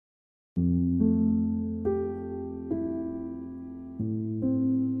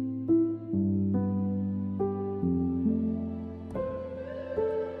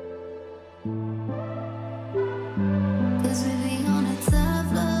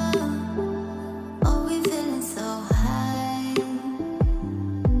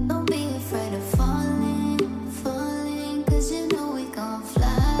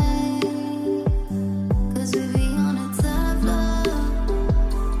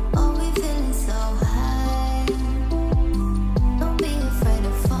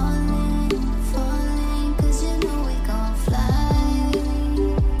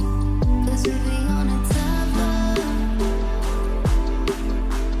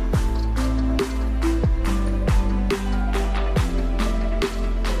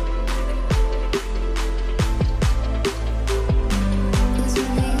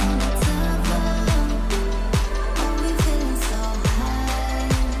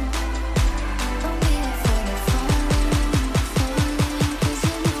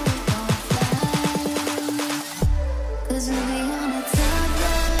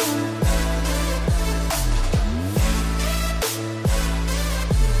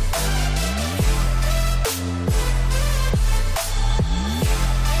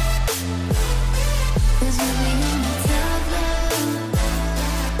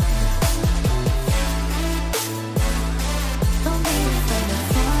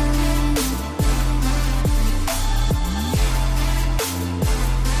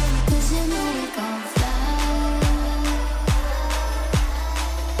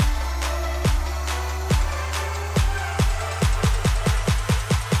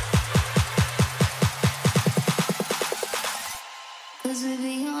'Cause we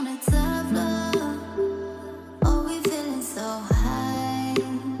be on a top floor. Oh, we feeling so high.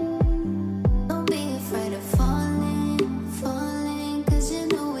 Don't be afraid of falling, falling. 'Cause you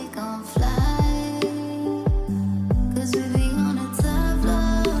know we gon' fly. 'Cause we be on a top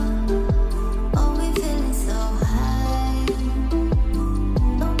floor. Oh, we feeling so high.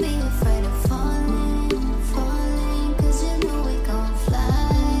 Don't be afraid of falling, falling. 'Cause you know we gon' fly.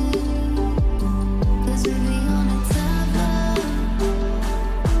 'Cause we be on a top floor.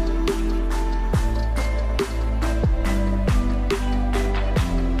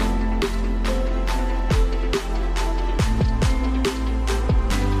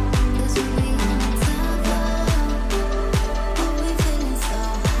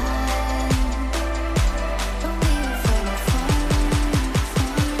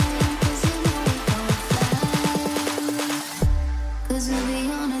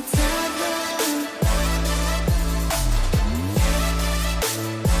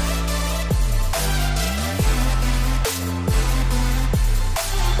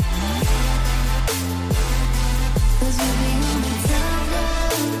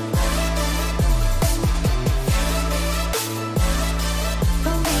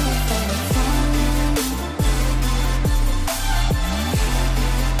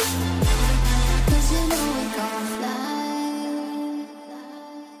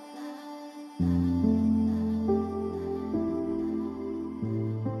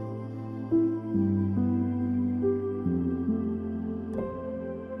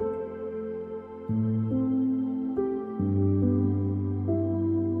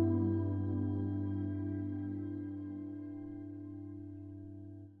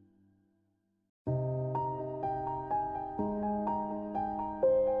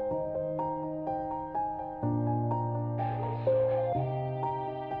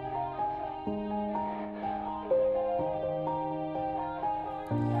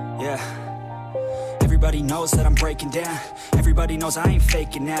 Yeah. Everybody knows that I'm breaking down. Everybody knows I ain't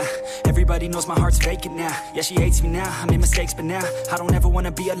faking now. Everybody knows my heart's vacant now. Yeah, she hates me now, I made mistakes, but now I don't ever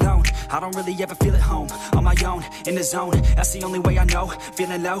wanna be alone. I don't really ever feel at home. On my own, in the zone, that's the only way I know.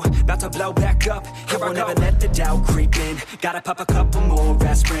 Feeling low, about to blow back up. Here I won't ever let the doubt creep in. Gotta pop a couple more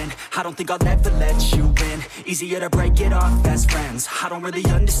aspirin. I don't think I'll ever let you in. Easier to break it off best friends. I don't really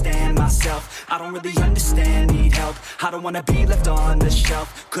understand myself. I don't really understand, need help. I don't wanna be left on the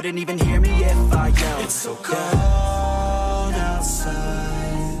shelf. Couldn't even hear me if I yelled. It's so cold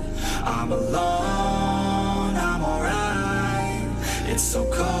outside. I'm alone, I'm alright. It's so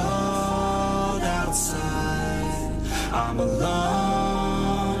cold outside. I'm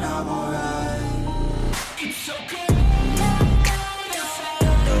alone, I'm alright. It's so cold.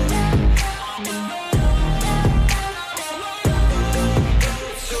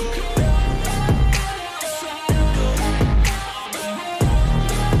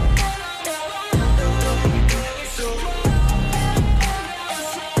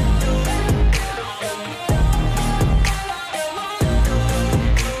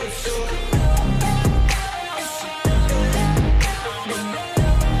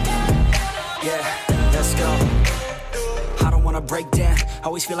 Break down,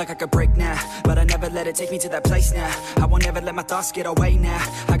 always feel like I could break now, but I never let it take me to that place now. I won't ever let my thoughts get away now.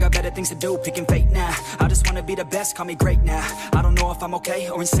 I got better things to do, picking fate now. I just wanna be the best, call me great now. I don't know if I'm okay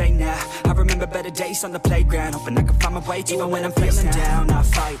or insane now. I remember better days on the playground, hoping I can find my way even when I'm feeling down. I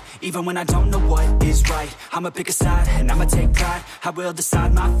fight, even when I don't know what is right. I'ma pick a side, and I'ma take pride. I will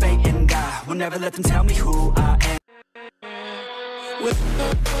decide my fate, and I will never let them tell me who I am.